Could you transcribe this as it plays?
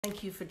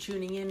Thank you for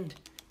tuning in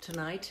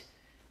tonight,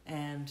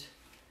 and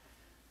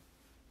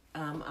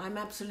I'm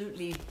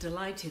absolutely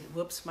delighted.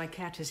 Whoops, my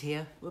cat is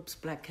here. Whoops,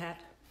 black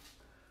cat.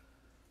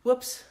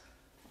 Whoops,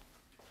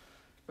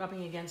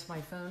 rubbing against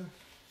my phone.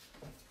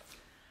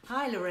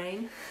 Hi,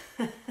 Lorraine.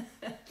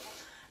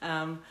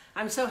 I'm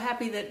so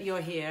happy that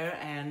you're here,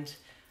 and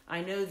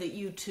I know that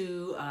you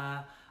two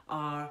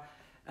are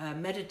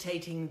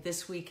meditating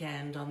this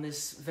weekend on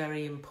this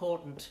very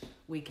important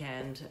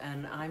weekend,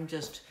 and I'm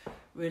just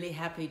really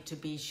happy to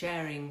be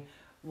sharing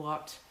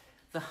what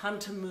the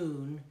Hunter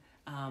Moon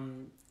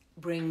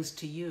brings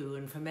to you.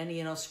 And for many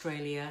in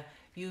Australia,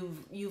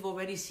 you've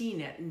already seen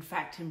it. In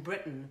fact, in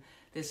Britain,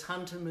 this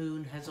Hunter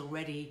Moon has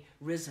already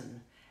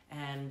risen,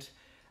 and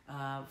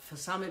for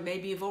some it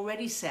maybe you've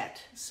already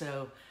set.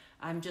 So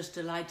I'm just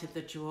delighted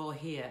that you're all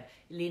here.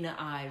 Lena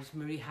Ives,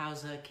 Marie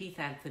Hauser, Keith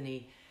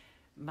Anthony,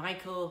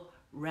 Michael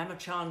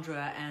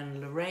Ramachandra,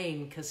 and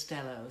Lorraine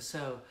Costello.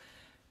 So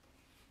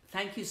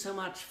thank you so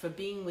much for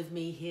being with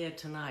me here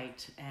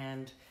tonight.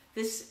 And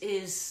this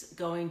is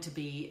going to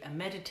be a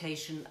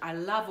meditation. I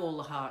love all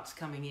the hearts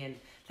coming in.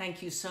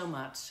 Thank you so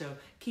much. So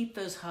keep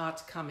those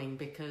hearts coming,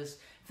 because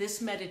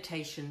this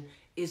meditation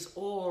is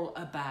all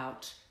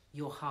about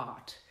your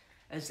heart,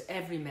 as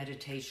every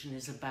meditation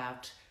is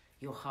about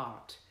your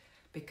heart.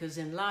 Because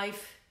in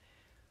life,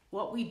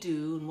 what we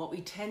do and what we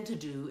tend to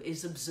do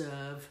is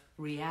observe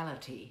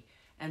reality.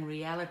 And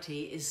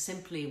reality is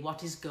simply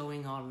what is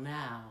going on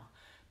now.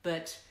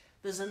 But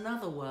there's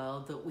another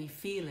world that we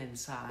feel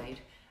inside,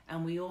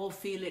 and we all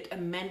feel it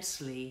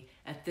immensely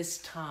at this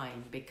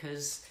time,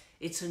 because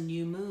it's a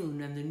new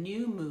moon, and the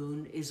new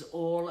moon is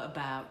all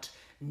about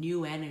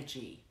new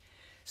energy.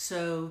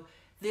 So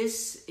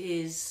this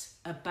is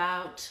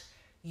about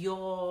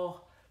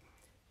your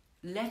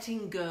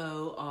letting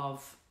go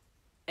of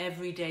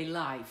everyday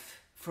life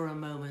for a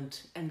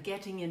moment and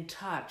getting in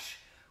touch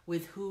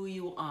with who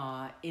you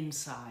are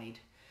inside.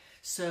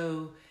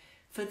 So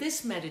for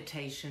this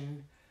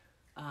meditation,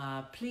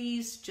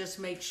 please just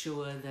make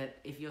sure that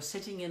if you're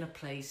sitting in a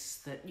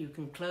place that you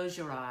can close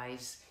your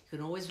eyes. You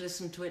can always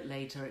listen to it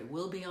later. It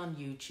will be on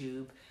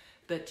YouTube,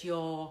 but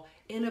you're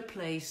in a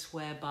place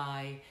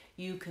whereby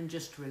you can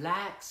just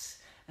relax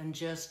and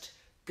just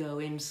go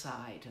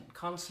inside and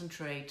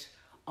concentrate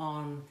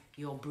on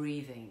your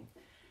breathing.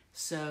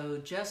 So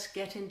just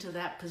get into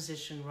that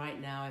position right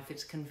now if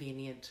it's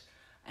convenient,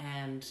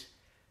 and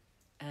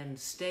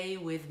stay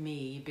with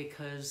me,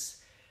 because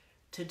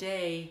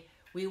today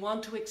we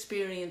want to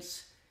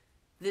experience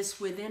this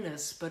within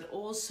us, but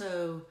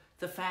also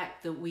the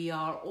fact that we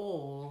are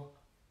all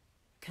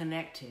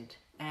connected.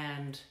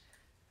 And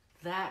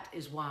that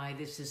is why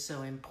this is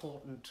so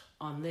important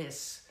on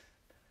this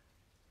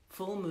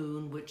full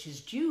moon, which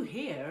is due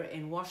here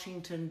in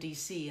Washington,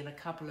 D.C. in a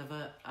couple of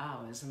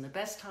hours. And the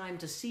best time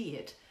to see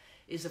it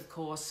is, of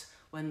course,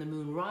 when the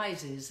moon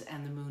rises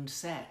and the moon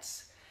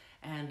sets.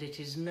 And it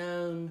is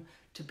known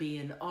to be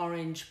an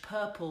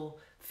orange-purple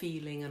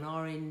feeling, an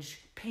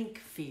orange-pink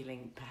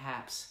feeling,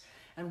 perhaps.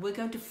 And we're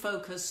going to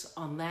focus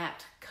on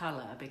that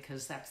color,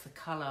 because that's the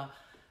color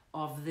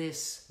of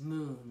this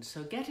moon.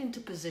 So get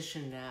into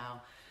position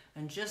now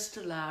and just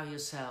allow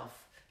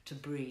yourself to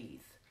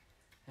breathe.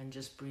 And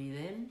just breathe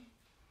in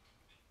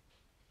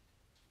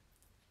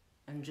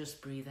and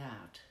just breathe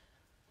out.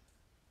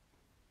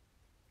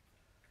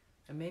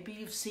 And maybe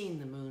you've seen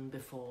the moon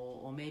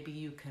before, or maybe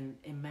you can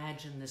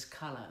imagine this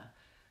color.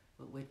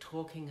 But we're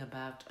talking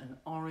about an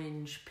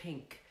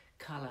orange-pink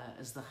color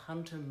as the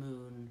Hunter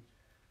Moon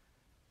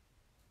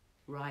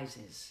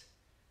rises.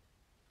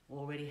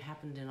 Already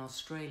happened in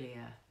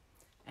Australia,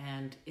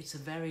 and it's a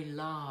very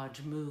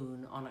large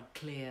moon on a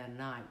clear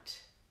night.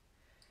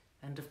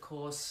 And of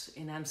course,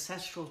 in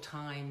ancestral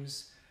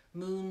times,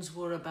 moons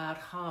were about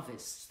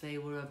harvests. They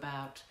were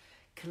about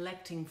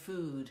collecting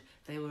food.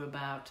 They were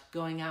about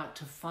going out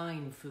to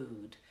find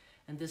food.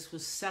 And this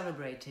was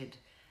celebrated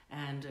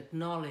and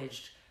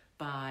acknowledged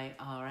by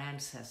our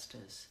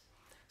ancestors.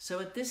 So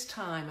at this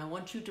time, I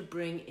want you to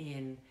bring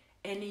in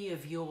any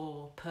of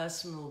your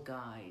personal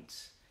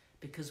guides,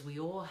 because we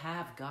all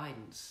have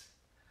guidance.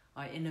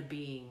 Our inner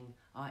being,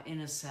 our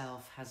inner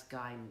self has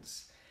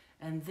guidance.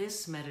 And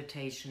this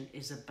meditation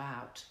is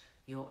about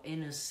your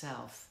inner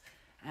self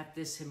at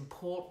this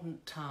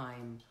important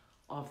time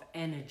of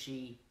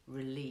energy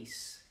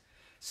release.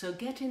 So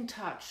get in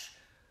touch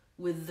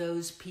with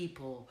those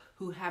people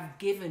who have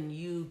given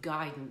you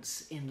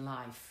guidance in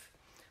life,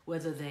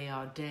 whether they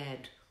are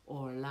dead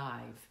or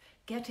alive.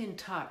 Get in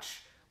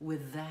touch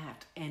with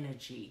that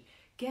energy.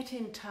 Get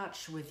in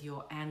touch with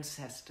your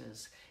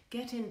ancestors.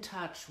 Get in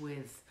touch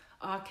with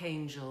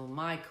Archangel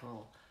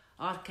Michael,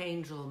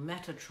 Archangel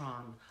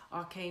Metatron,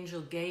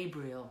 Archangel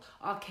Gabriel,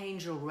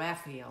 Archangel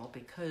Raphael,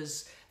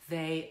 because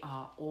they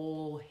are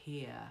all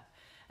here.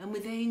 And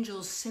with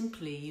angels,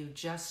 simply you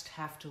just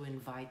have to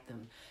invite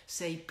them.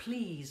 Say,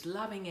 please,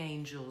 loving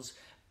angels,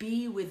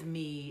 be with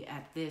me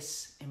at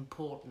this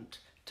important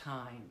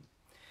time.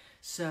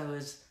 So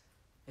as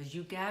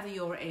you gather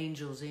your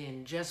angels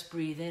in, just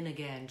breathe in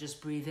again,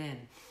 just breathe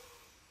in.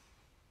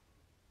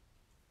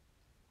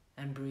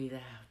 and breathe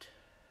out.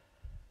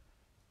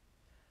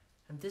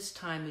 And this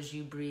time as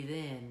you breathe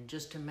in,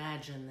 just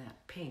imagine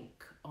that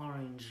pink,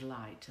 orange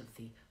light of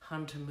the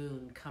hunter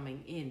moon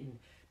coming in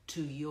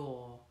to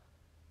your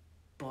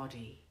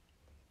body,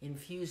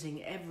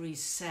 infusing every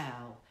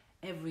cell,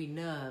 every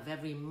nerve,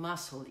 every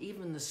muscle,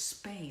 even the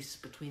space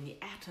between the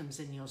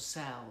atoms in your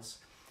cells.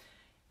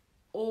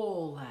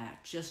 All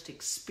that, just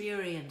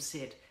experience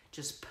it,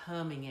 just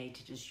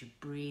permeate it as you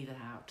breathe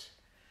out.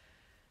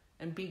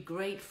 And be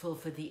grateful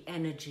for the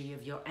energy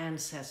of your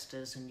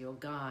ancestors and your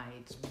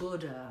guides,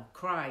 Buddha,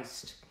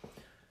 Christ,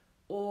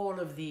 all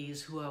of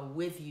these who are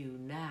with you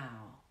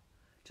now.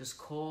 Just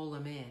call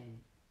them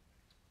in.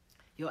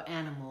 Your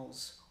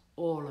animals,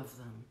 all of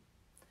them.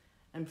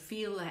 And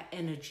feel that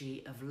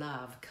energy of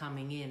love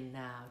coming in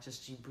now.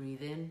 Just you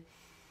breathe in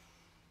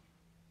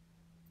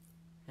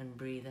and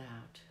breathe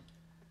out.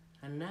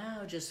 And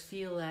now just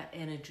feel that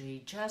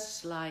energy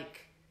just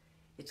like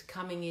it's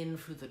coming in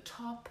through the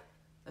top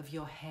of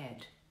your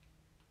head.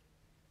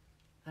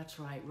 That's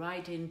right,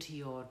 right into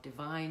your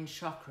divine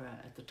chakra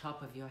at the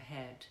top of your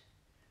head.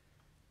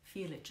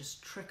 Feel it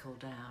just trickle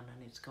down,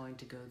 and it's going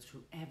to go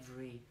through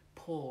every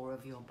pore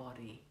of your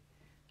body.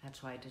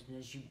 That's right, and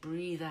as you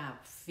breathe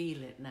out,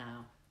 feel it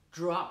now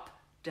drop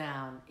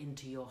down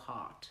into your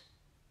heart.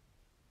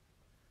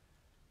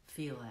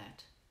 Feel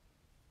that.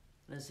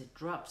 And as it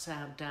drops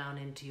out down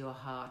into your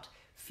heart,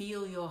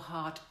 feel your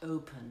heart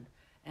open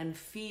and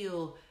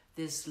feel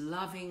this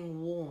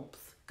loving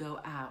warmth go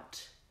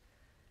out.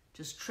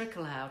 Just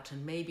trickle out,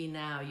 and maybe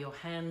now your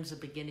hands are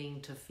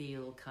beginning to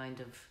feel kind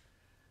of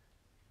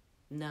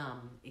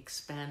numb,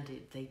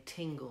 expanded. They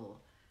tingle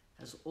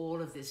as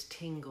all of this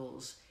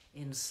tingles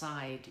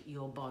inside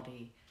your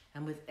body.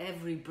 And with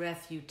every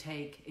breath you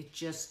take, it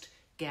just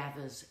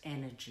gathers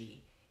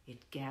energy.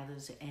 It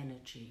gathers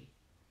energy.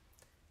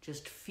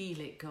 Just feel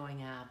it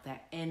going out,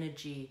 that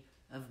energy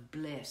of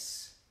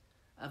bliss,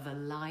 of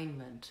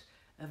alignment,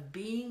 of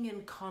being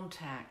in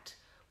contact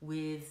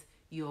with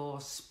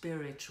your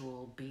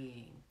spiritual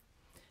being.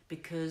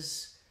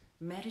 Because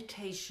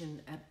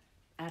meditation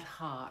at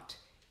heart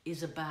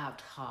is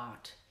about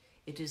heart.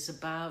 It is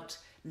about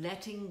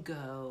letting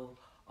go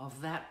of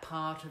that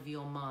part of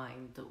your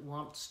mind that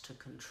wants to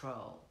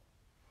control.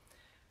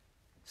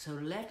 So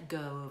let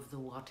go of the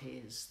what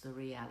is, the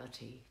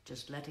reality.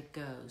 Just let it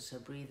go. So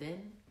breathe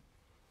in.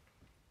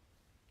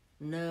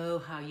 Know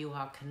how you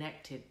are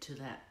connected to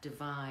that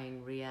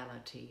divine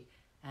reality.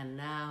 And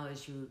now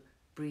as you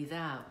breathe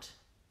out,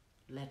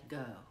 let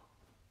go.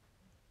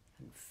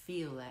 And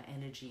feel that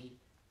energy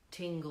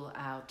tingle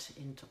out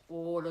into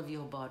all of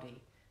your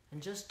body.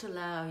 And just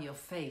allow your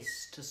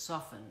face to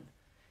soften,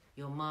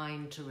 your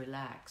mind to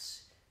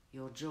relax,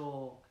 your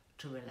jaw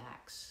to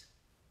relax.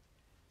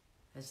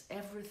 As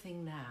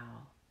everything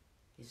now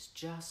is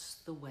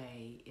just the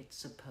way it's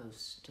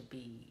supposed to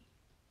be.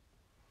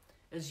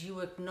 As you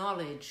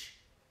acknowledge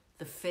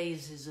the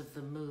phases of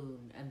the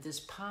moon and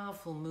this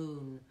powerful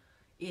moon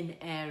in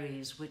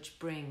Aries, which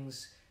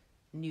brings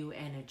new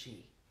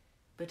energy.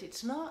 But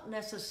it's not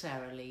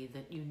necessarily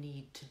that you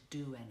need to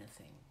do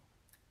anything.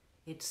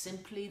 It's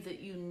simply that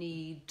you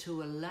need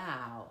to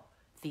allow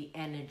the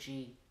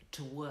energy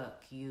to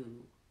work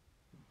you.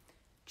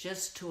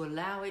 Just to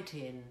allow it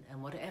in,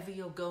 and whatever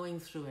you're going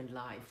through in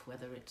life,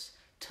 whether it's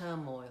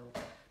turmoil,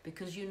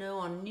 because you know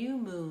on new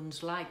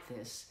moons like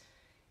this,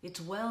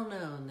 it's well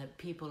known that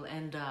people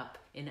end up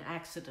in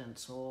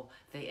accidents, or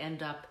they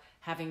end up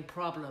having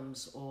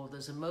problems, or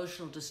there's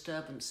emotional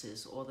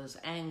disturbances, or there's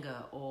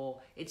anger, or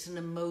it's an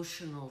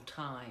emotional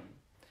time.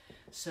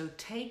 So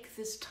take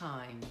this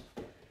time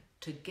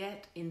to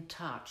get in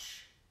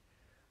touch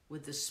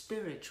with the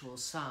spiritual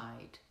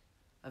side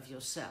of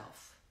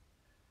yourself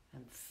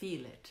and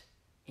feel it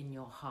in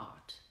your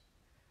heart.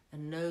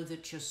 And know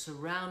that you're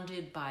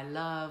surrounded by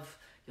love,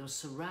 you're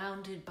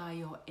surrounded by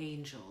your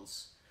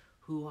angels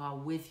who are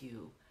with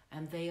you,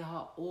 and they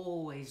are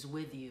always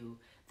with you,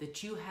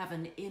 that you have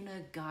an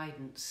inner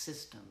guidance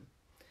system.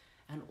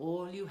 And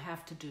all you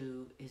have to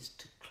do is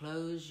to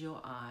close your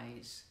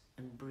eyes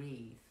and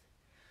breathe.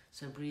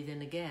 So breathe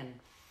in again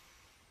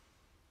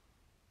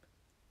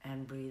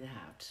and breathe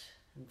out,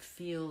 and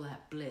feel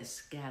that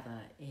bliss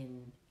gather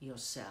in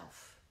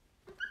yourself.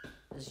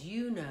 As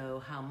you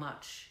know how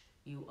much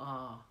you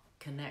are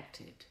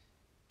connected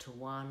to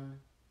one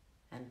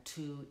and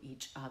to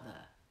each other.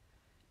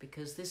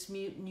 Because this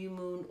new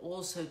moon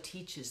also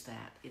teaches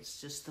that.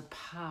 It's just the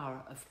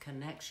power of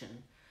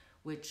connection,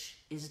 which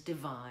is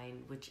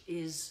divine, which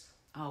is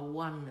our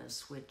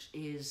oneness, which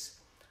is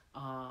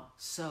our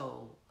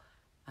soul.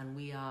 And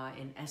we are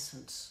in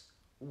essence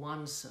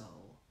one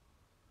soul,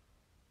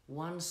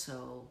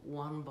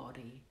 one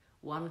body,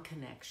 one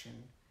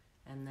connection,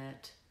 and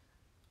that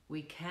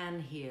we can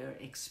here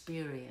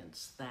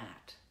experience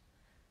that.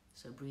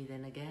 So breathe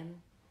in again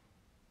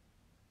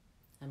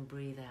and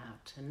breathe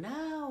out. And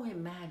now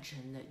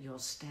imagine that you're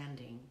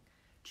standing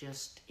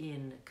just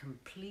in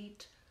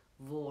complete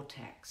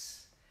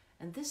vortex.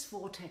 And this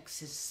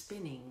vortex is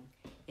spinning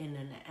in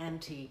an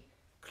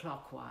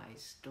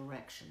clockwise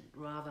direction,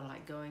 rather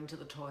like going to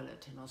the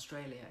toilet in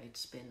Australia. It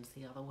spins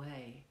the other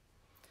way.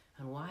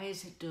 And why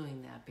is it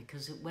doing that?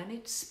 Because when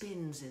it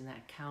spins in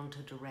that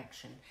counter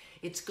direction,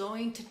 it's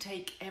going to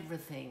take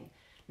everything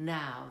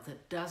now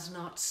that does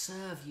not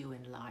serve you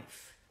in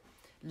life.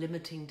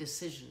 Limiting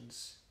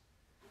decisions,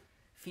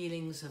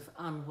 feelings of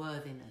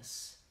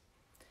unworthiness,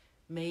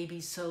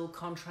 maybe soul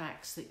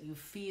contracts that you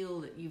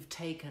feel that you've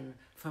taken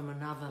from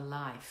another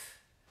life,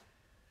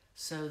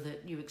 so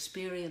that you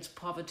experience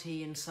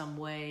poverty in some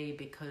way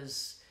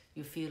because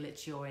you feel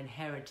it's your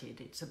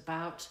inherited. It's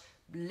about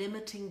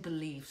limiting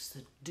beliefs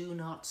that do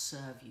not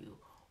serve you.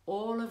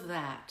 All of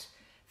that,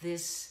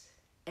 this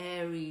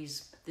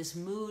Aries, this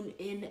moon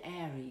in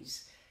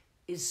Aries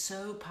is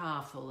so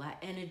powerful. That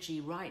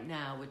energy right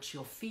now, which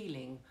you're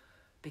feeling,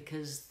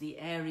 because the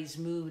Aries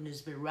moon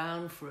has been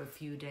around for a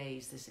few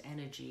days, this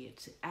energy,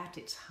 it's at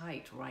its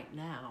height right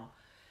now,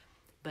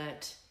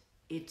 but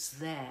it's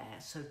there.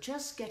 So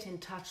just get in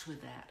touch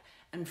with that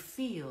and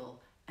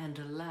feel and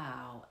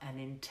allow and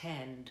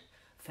intend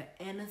for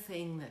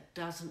anything that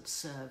doesn't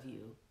serve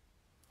you,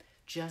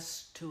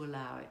 just to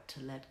allow it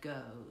to let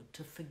go,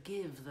 to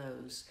forgive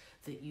those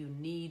that you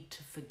need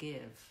to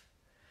forgive,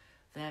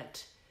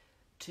 that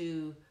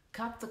to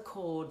cut the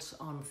cords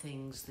on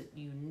things that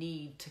you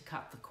need to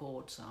cut the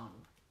cords on,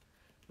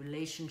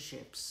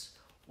 relationships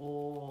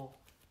or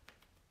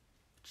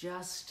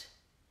just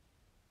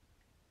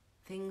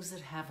things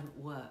that haven't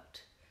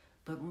worked.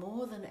 But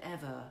more than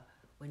ever,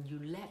 when you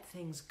let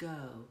things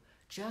go,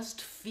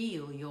 just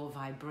feel your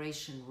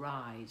vibration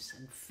rise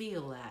and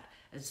feel that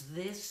as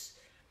this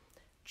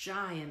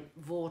giant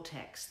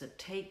vortex that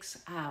takes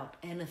out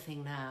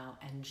anything now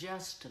and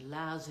just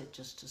allows it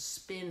just to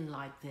spin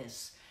like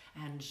this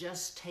and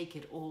just take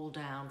it all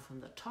down from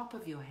the top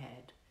of your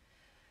head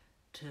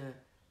to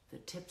the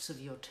tips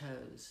of your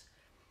toes.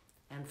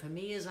 And for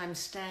me, as I'm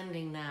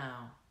standing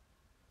now,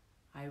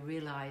 I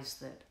realize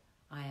that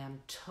I am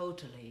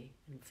totally,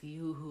 and for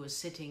you who are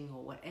sitting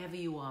or whatever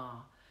you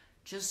are,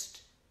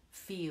 just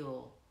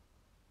feel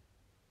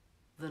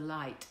the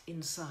light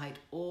inside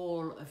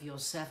all of your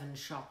 7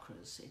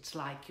 chakras. It's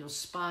like your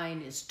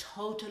spine is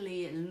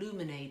totally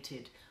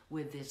illuminated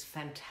with this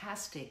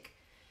fantastic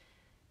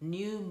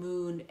new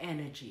moon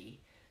energy.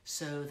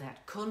 So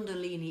that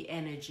Kundalini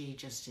energy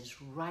just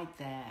is right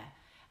there,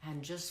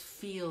 and just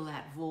feel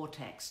that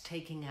vortex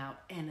taking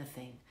out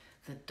anything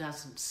that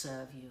doesn't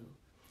serve you.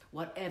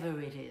 Whatever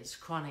it is,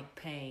 chronic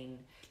pain,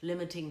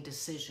 limiting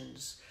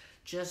decisions,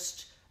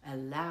 just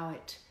allow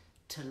it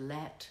to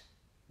let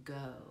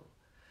go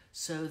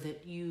so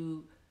that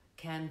you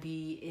can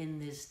be in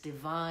this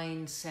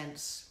divine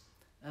sense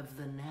of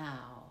the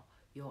now,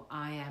 your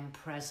I am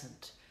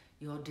present,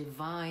 your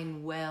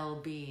divine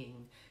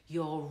well-being,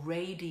 your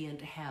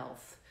radiant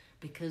health,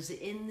 because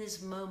in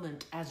this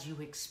moment as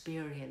you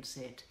experience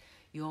it,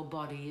 your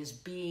body is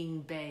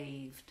being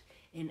bathed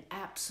in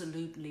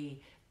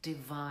absolutely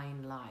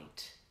divine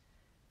light.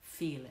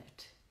 Feel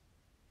it.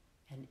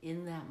 And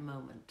in that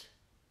moment,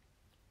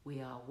 we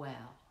are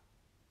well.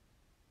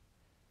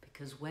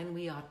 Because when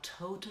we are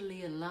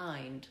totally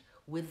aligned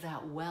with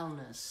that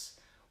wellness,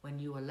 when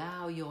you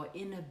allow your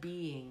inner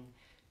being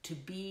to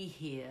be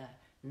here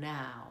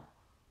now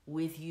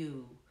with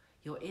you,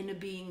 your inner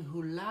being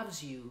who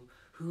loves you,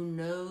 who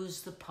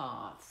knows the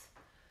path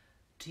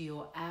to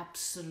your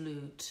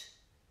absolute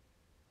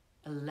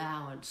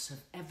allowance of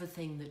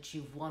everything that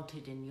you've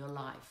wanted in your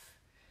life.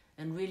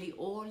 And really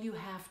all you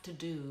have to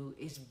do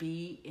is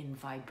be in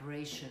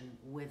vibration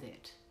with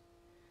it.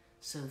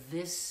 So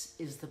this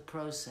is the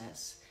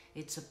process.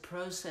 It's a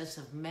process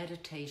of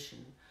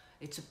meditation.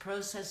 It's a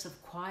process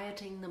of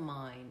quieting the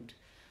mind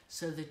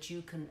so that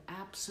you can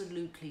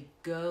absolutely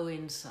go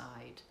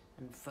inside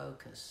and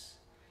focus.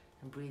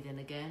 And breathe in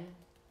again.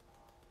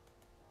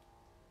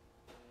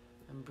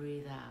 And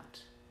breathe out.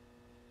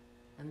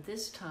 And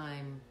this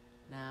time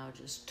now,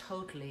 just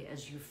totally,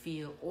 as you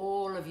feel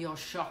all of your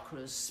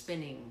chakras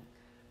spinning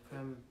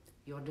from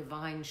your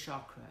divine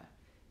chakra,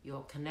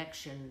 your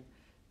connection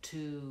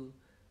to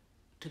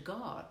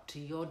God, to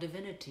your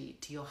divinity,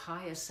 to your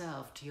higher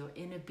self, to your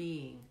inner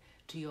being,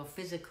 to your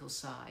physical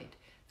side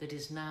that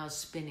is now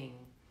spinning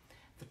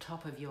the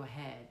top of your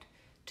head,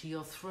 to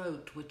your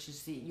throat, which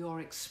is your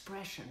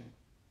expression,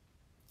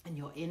 and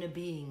your inner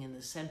being in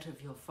the center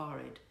of your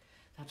forehead.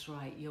 That's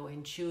right, your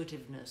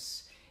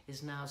intuitiveness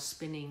is now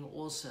spinning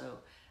also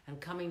and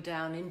coming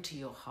down into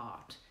your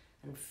heart,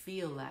 and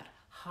feel that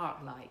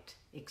heart light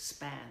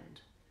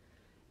expand.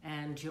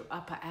 And your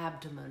upper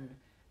abdomen,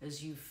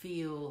 as you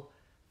feel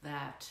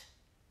that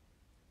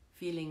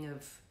feeling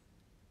of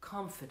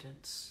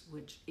confidence,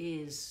 which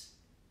is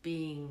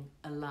being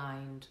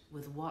aligned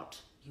with what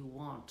you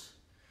want.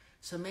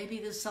 So maybe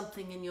there's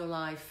something in your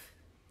life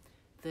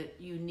that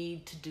you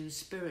need to do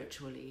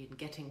spiritually and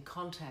get in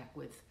contact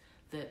with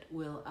that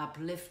will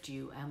uplift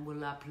you and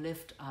will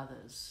uplift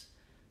others.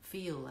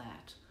 Feel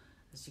that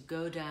as you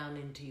go down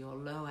into your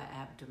lower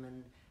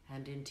abdomen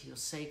and into your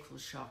sacral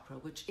chakra,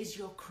 which is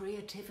your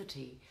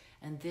creativity,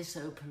 and this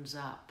opens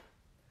up.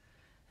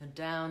 And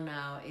down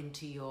now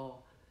into your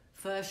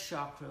first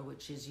chakra,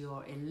 which is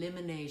your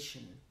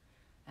elimination.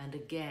 And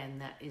again,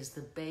 that is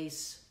the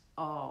base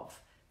of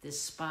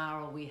this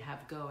spiral we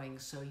have going.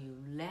 So you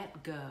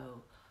let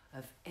go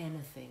of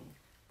anything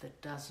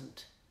that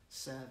doesn't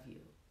serve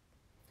you,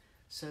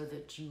 so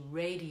that you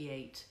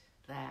radiate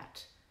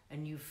that,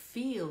 and you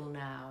feel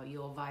now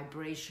your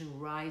vibration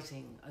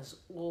rising as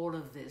all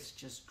of this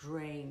just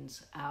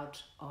drains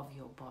out of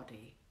your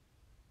body.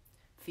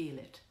 Feel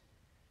it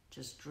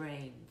just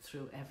drain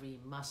through every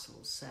muscle,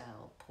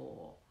 cell,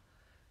 pore,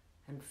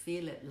 and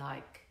feel it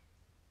like,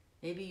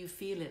 maybe you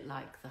feel it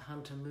like the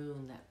hunter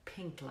moon, that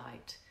pink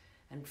light,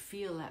 and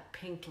feel that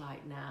pink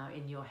light now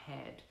in your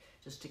head,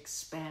 just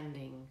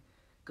expanding,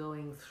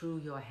 going through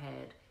your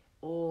head.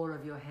 All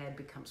of your head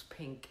becomes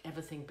pink,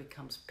 everything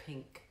becomes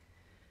pink,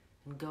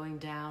 and going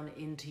down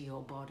into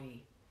your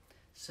body,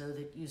 so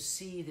that you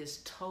see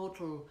this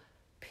total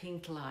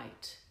pink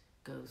light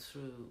go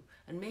through.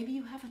 And maybe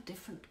you have a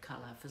different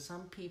color. For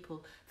some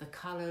people, the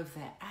color of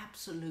their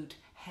absolute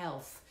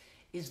health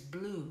is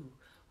blue,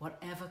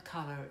 whatever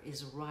color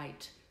is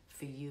right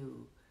for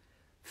you.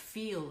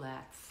 Feel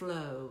that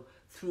flow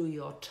through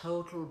your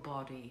total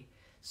body,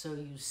 so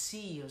you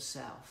see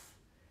yourself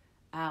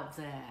out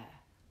there,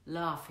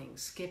 laughing,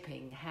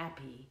 skipping,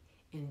 happy,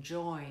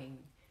 enjoying,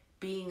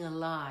 being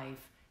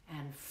alive,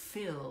 and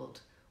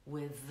filled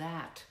with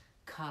that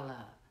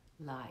color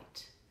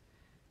light.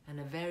 And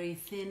a very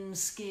thin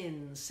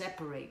skin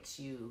separates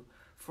you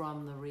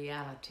from the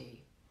reality.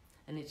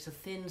 And it's a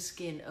thin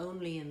skin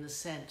only in the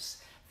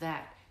sense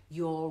that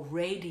your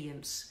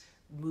radiance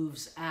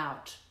moves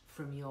out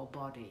from your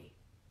body,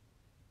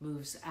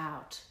 moves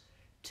out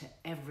to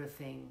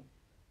everything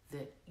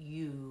that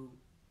you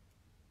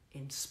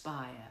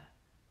inspire,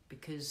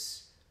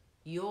 because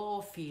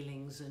your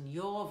feelings and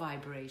your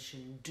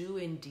vibration do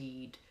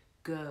indeed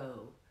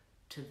go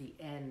to the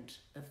end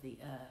of the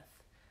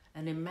earth.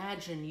 And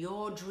imagine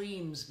your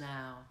dreams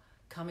now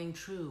coming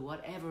true,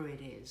 whatever it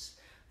is.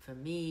 For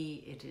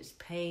me, it is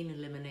pain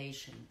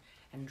elimination,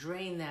 and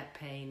drain that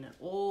pain and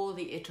all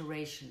the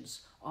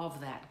iterations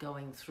of that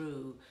going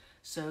through,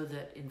 so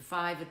that in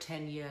 5 or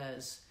 10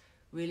 years,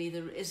 really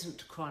there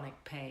isn't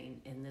chronic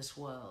pain in this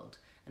world.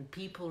 And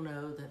people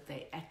know that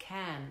they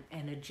can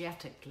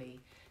energetically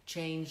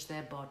change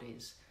their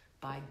bodies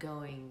by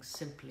going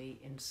simply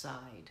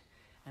inside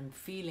and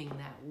feeling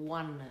that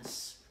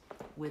oneness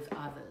with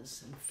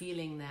others, and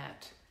feeling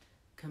that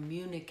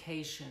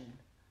communication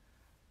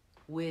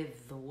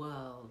with the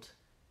world,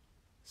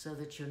 so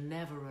that you're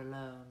never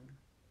alone,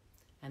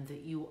 and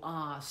that you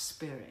are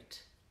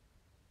spirit,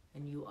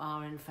 and you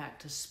are in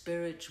fact a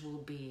spiritual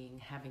being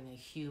having a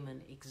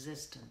human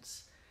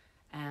existence,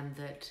 and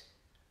that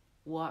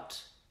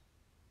what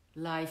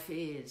life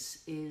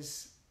is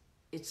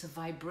it's a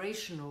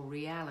vibrational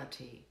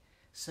reality,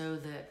 so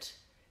that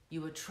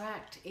you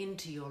attract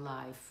into your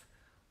life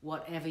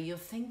whatever you're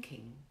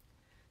thinking.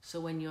 So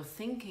when you're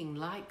thinking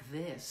like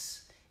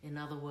this, in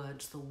other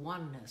words, the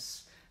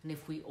oneness, and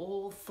if we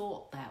all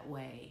thought that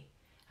way,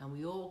 and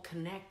we all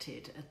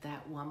connected at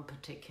that one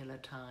particular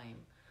time,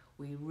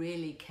 we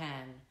really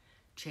can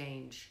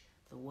change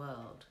the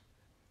world.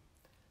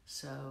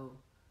 So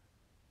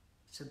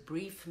it's a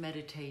brief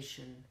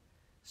meditation.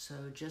 So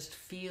just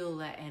feel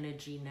that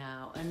energy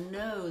now, and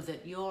know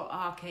that your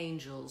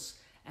archangels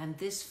and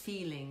this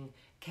feeling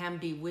can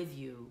be with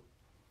you.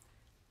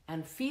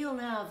 And feel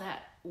now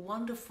that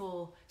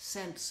wonderful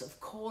sense of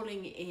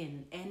calling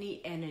in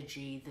any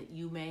energy that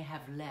you may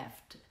have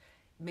left,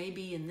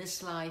 maybe in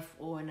this life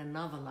or in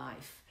another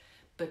life,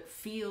 but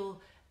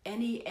feel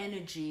any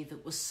energy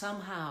that was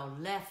somehow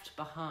left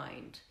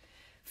behind.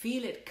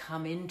 Feel it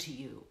come into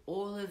you,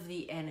 all of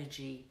the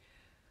energy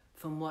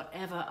from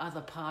whatever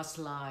other past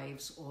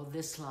lives or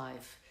this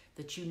life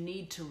that you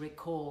need to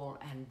recall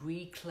and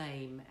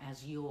reclaim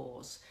as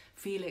yours.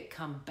 Feel it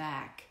come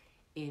back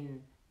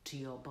into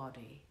your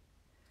body.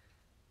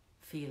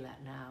 Feel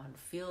that now, and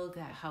feel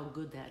that how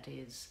good that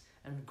is,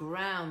 and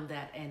ground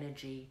that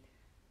energy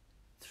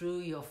through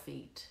your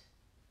feet,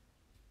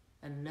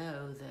 and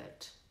know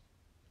that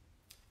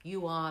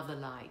you are the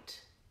light,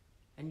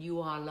 and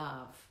you are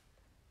love,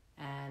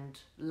 and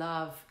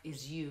love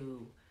is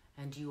you,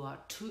 and you are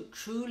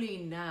truly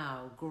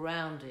now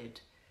grounded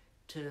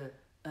to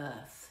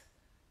earth.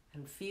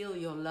 And feel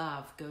your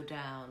love go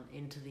down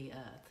into the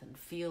earth, and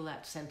feel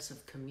that sense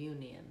of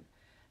communion,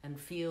 and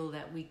feel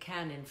that we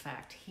can in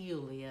fact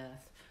heal the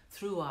earth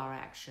through our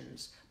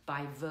actions,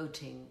 by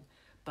voting,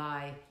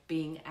 by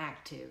being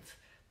active,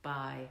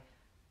 by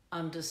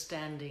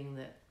understanding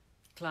that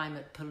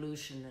climate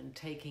pollution and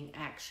taking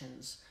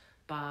actions,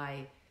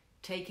 by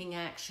taking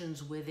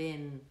actions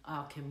within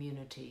our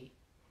community,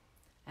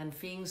 and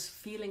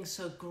feeling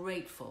so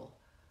grateful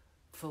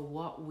for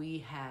what we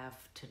have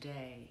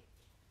today.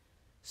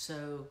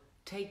 So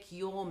take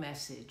your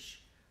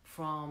message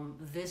from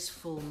this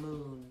full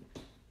moon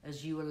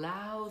as you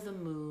allow the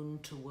moon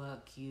to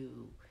work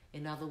you.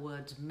 In other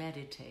words,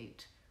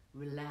 meditate,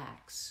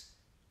 relax,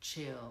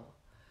 chill,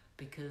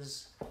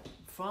 because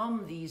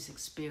from these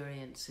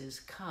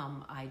experiences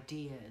come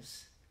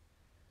ideas.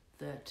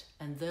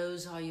 and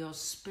those are your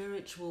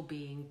spiritual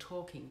being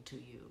talking to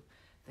you.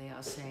 They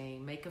are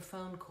saying, make a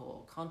phone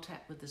call,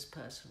 contact with this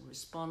person,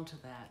 respond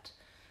to that.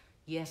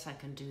 Yes, I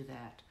can do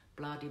that,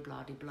 blah, de,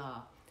 blah, de,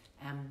 blah.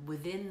 And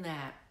within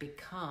that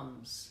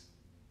becomes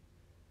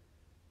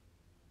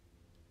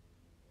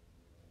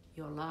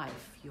your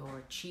life, your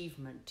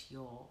achievement,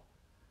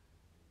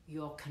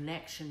 your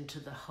connection to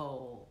the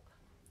whole.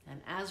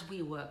 And as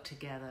we work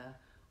together,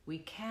 we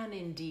can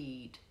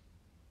indeed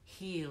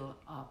heal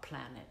our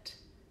planet.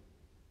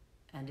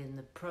 And in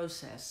the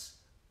process,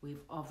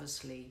 we've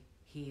obviously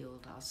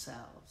healed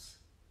ourselves.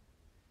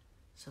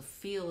 So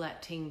feel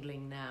that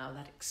tingling now,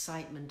 that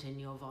excitement in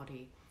your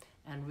body,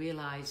 and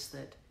realize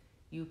that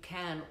you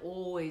can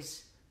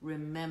always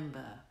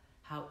remember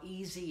how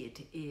easy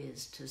it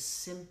is to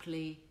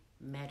simply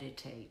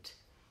meditate,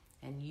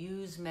 and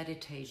use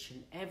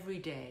meditation every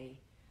day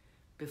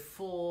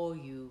before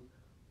you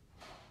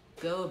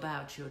go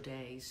about your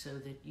day, so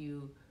that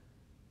you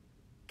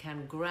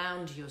can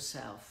ground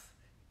yourself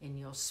in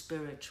your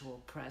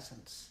spiritual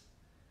presence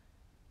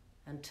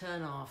and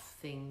turn off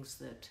things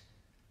that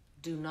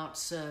do not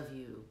serve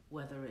you,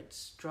 whether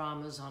it's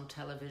dramas on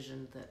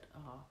television that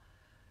are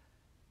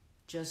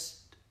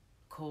just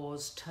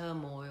cause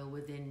turmoil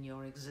within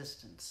your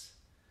existence.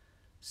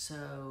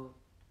 So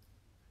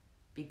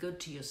be good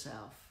to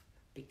yourself,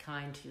 be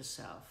kind to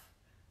yourself,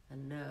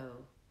 and know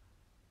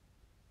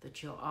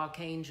that your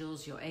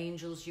archangels, your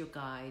angels, your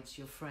guides,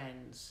 your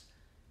friends,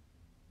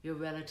 your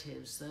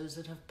relatives, those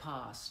that have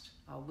passed,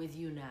 are with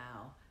you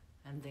now,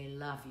 and they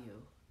love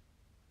you.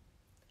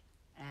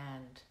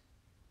 And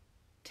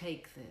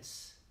take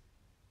this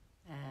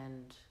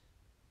and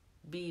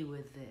be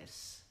with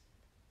this,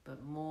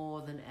 but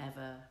more than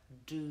ever,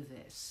 do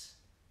this.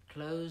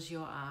 Close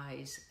your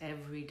eyes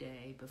every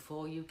day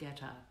before you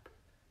get up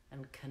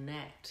and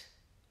connect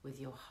with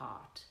your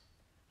heart.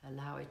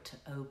 Allow it to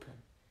open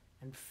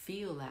and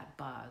feel that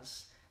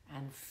buzz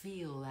and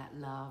feel that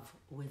love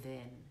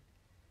within.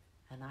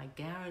 And I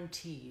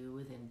guarantee you,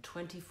 within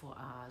 24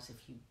 hours,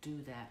 if you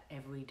do that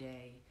every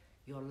day,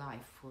 your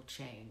life will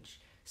change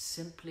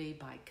simply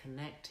by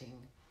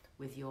connecting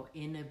with your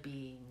inner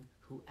being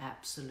who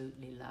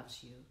absolutely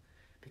loves you,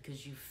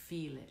 because you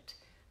feel it,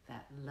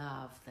 that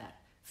love, that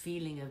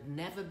feeling of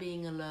never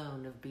being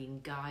alone, of being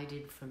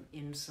guided from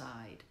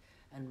inside.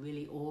 And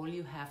really all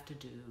you have to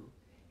do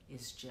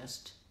is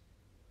just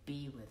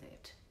be with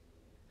it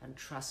and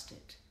trust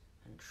it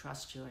and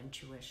trust your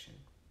intuition.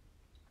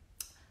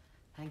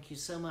 Thank you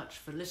so much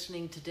for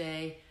listening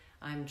today.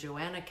 I'm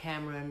Joanna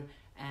Cameron,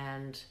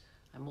 and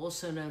I'm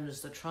also known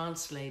as the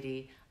Trance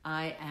Lady.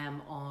 I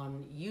am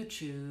on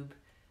YouTube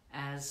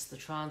as the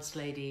Trance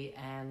Lady,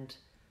 and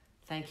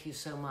thank you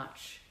so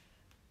much.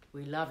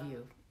 We love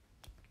you.